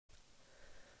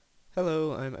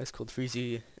Hello, I'm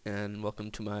IceColdFreezie, and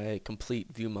welcome to my complete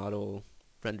view model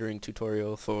rendering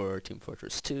tutorial for Team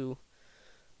Fortress 2.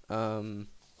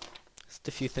 Just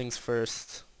a few things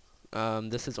first.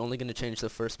 This is only going to change the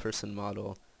first-person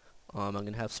model. I'm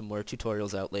going to have some more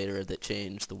tutorials out later that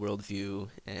change the world view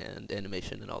and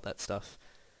animation and all that stuff.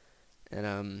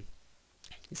 And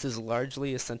this is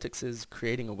largely Ascentix's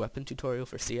creating a weapon tutorial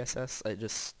for CSS. I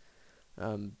just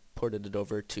ported it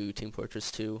over to Team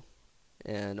Fortress 2.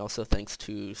 And also thanks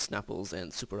to Snapples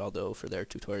and SuperAldo for their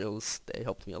tutorials. They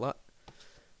helped me a lot.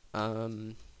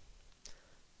 Alright,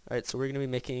 so we're going to be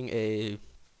making a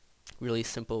really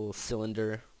simple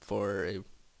cylinder for a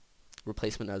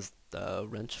replacement as the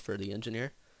wrench for the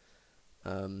engineer.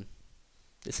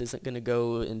 This isn't going to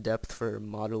go in depth for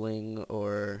modeling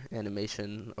or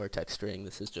animation or texturing.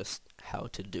 This is just how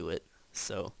to do it.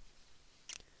 So,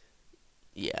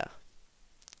 yeah.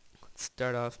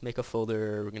 Start off, make a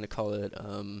folder, we're going to call it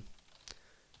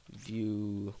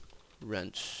view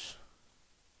wrench,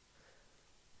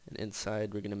 and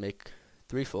inside we're going to make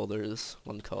 3 folders,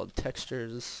 one called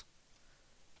textures,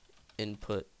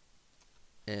 input,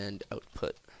 and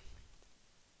output.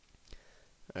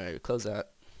 Alright, close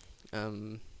that.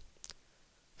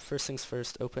 First things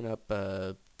first, open up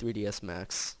 3ds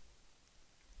Max,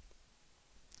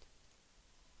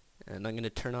 and I'm going to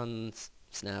turn on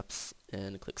snaps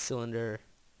and click cylinder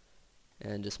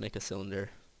and just make a cylinder.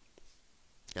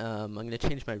 I'm going to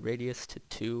change my radius to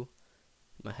 2,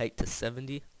 my height to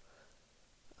 70.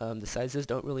 The sizes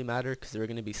don't really matter because we're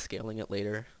going to be scaling it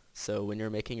later, so when you're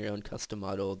making your own custom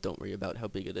model, don't worry about how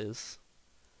big it is.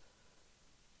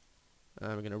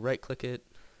 We're going to right click it,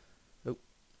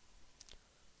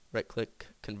 right click,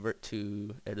 convert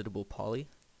to editable poly,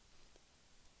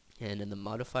 and in the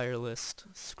modifier list,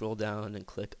 scroll down and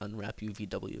click Unwrap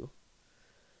UVW.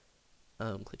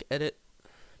 Click Edit,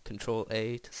 Control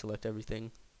A to select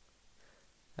everything.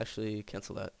 Actually,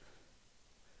 cancel that.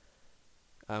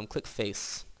 Click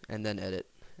Face, and then Edit,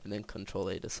 and then Control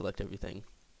A to select everything.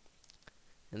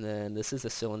 And then this is a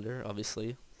cylinder,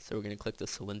 obviously, so we're going to click the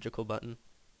cylindrical button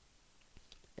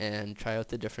and try out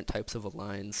the different types of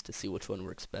aligns to see which one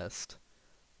works best.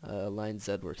 Align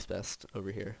Z works best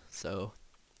over here, so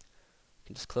you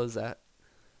can just close that,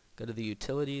 go to the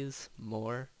Utilities,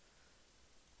 More,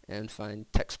 and find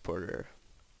Textporter.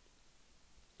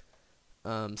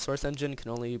 Source Engine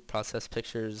can only process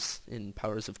pictures in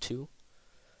powers of 2,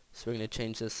 so we're going to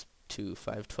change this to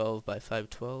 512 by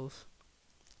 512.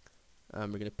 We're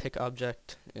going to pick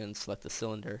Object and select the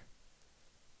cylinder.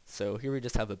 So here we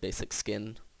just have a basic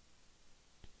skin.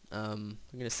 We're going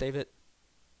to save it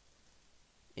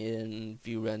in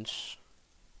View Wrench,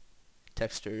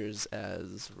 Textures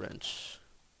as Wrench,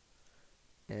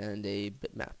 and a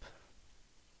bitmap.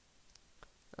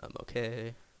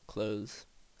 Okay, close.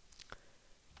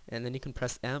 And then you can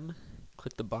press M,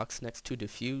 click the box next to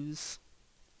Diffuse,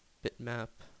 Bitmap,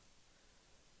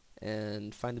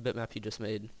 and find the bitmap you just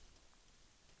made.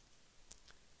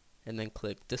 And then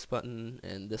click this button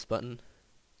and this button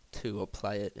to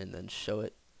apply it and then show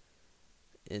it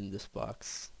in this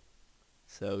box.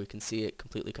 So we can see it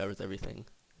completely covers everything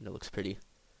and it looks pretty.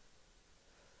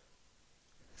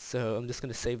 So I'm just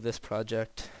going to save this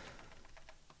project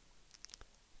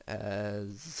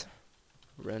as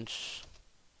wrench,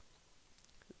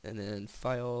 and then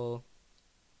file,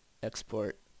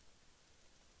 export,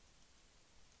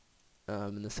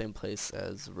 in the same place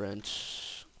as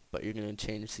wrench, but you're going to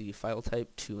change the file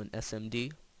type to an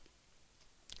SMD,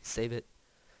 save it,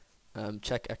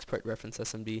 check export reference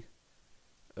SMD,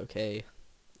 okay,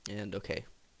 and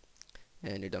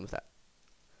you're done with that.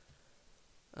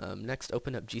 Next,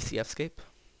 open up GCFscape,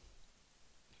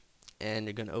 and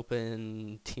you're going to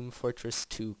open Team Fortress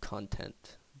 2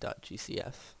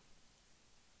 content.gcf.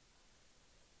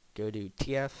 Go to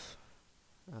TF,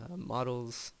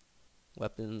 Models,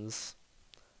 Weapons,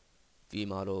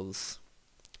 Viewmodels,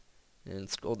 and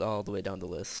scroll all the way down the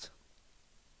list.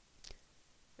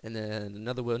 And then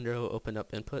another window, open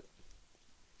up Input,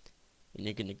 and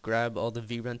you're going to grab all the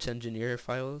VWrench Engineer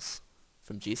files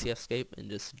from GCFscape and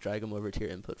just drag them over to your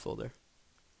input folder.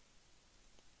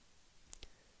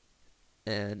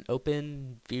 And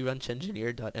open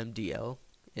vwrenchengineer.mdl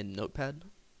in Notepad.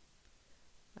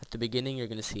 At the beginning you're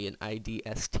going to see an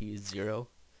IDST0.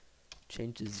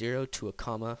 Change the 0 to a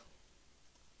comma,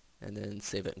 and then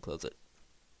save it and close it.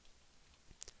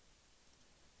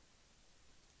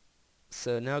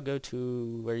 So now go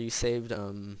to where you saved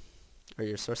or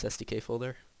your source SDK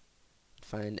folder.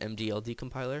 Find MDL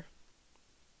decompiler.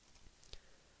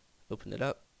 Open it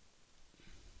up.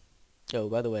 Oh,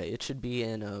 by the way, it should be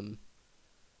in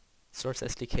source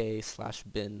SDK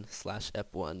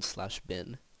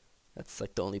 /bin/ep1/bin. That's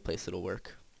like the only place it'll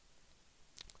work.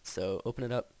 So open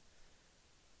it up,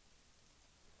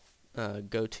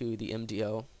 go to the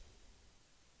MDL,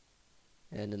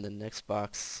 and in the next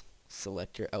box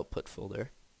select your output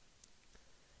folder.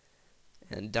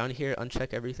 And down here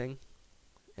uncheck everything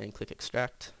and click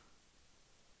extract.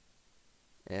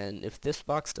 And if this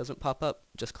box doesn't pop up,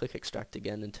 just click extract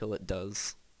again until it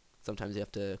does. Sometimes you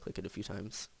have to click it a few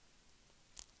times.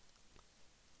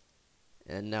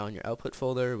 And now in your output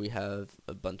folder we have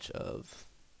a bunch of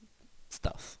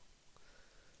stuff.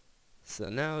 So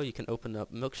now you can open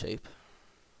up Milkshake.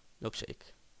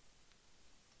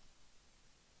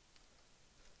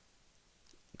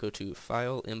 Go to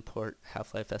File, Import,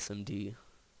 Half-Life SMD,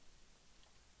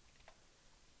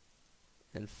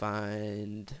 and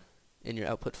find in your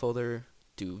output folder,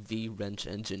 do vwrench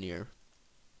engineer.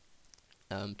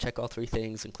 Check all three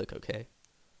things and click OK.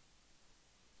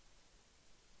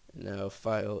 Now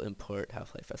File, Import,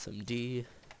 Half-Life SMD,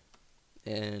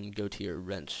 and go to your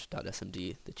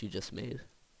wrench.smd that you just made.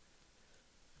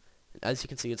 And as you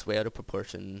can see, it's way out of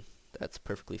proportion. That's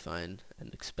perfectly fine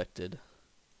and expected.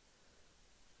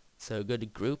 So go to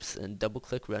groups and double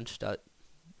click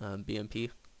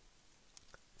wrench.bmp.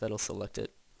 That'll select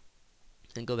it.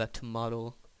 And go back to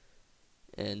model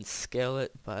and scale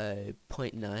it by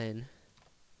 0.9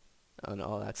 on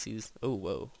all axes. Oh,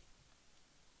 whoa.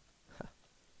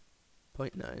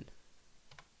 0.9.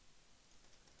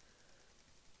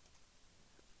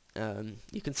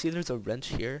 You can see there's a wrench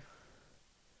here.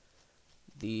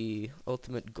 The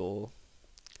ultimate goal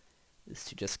is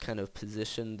to just kind of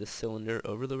position the cylinder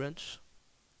over the wrench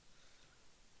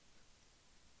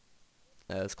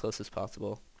as close as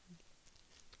possible.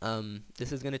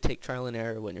 This is going to take trial and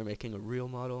error when you're making a real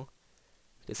model,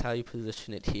 because how you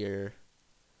position it here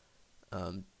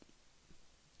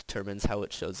determines how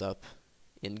it shows up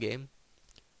in-game.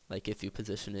 Like if you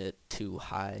position it too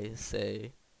high,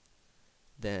 say,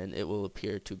 then it will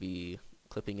appear to be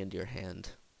clipping into your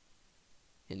hand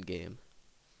in-game.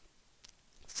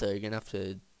 So you're going to have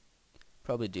to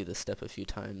probably do this step a few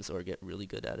times or get really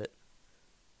good at it.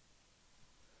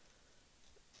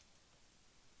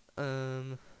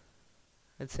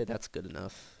 I'd say that's good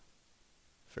enough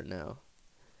for now.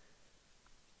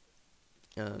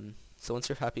 So once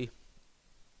you're happy,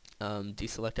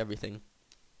 deselect everything.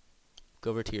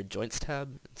 Go over to your Joints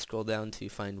tab and scroll down to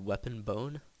find Weapon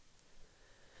Bone.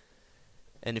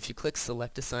 And if you click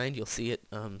Select Assigned, you'll see it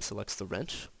selects the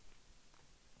wrench.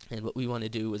 And what we want to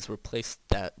do is replace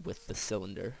that with the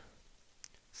cylinder.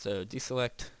 So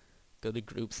deselect, go to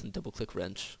Groups and double click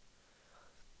Wrench.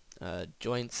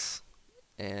 Joints,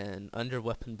 and under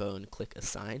Weapon Bone, click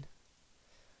Assign.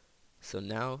 So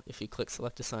now, if you click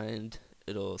Select Assigned,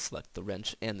 it'll select the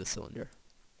wrench and the cylinder.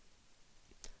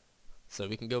 So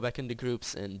we can go back into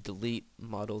Groups and delete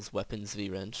Models Weapons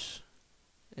vwrench,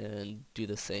 and do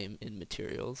the same in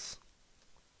Materials.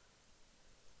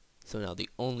 So now the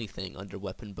only thing under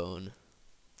Weapon Bone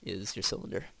is your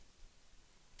cylinder.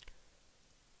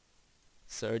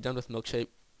 So we're done with Milkshake.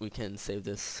 We can save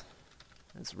this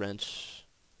as wrench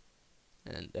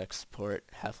and export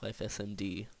Half-Life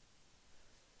SMD.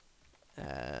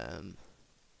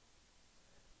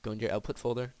 Go into your output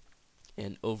folder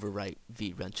and overwrite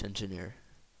vwrench engineer.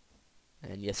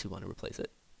 And yes, you want to replace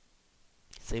it.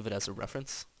 Save it as a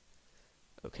reference.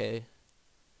 Okay.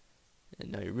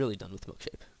 And now you're really done with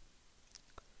Milkshake.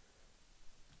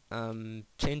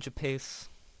 Change of pace.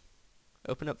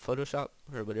 Open up Photoshop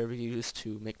or whatever you use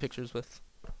to make pictures with.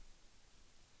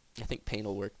 I think Paint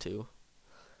will work too.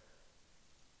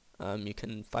 You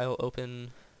can file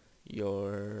open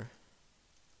your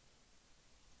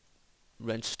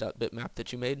wrench.bitmap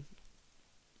that you made.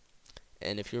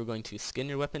 And if you were going to skin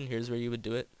your weapon, here's where you would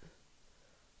do it.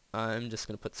 I'm just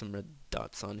going to put some red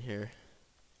dots on here.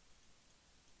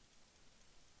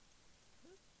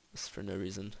 Just for no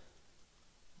reason.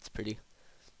 It's pretty.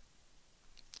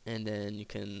 And then you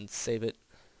can save it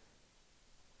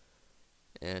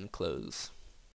and close.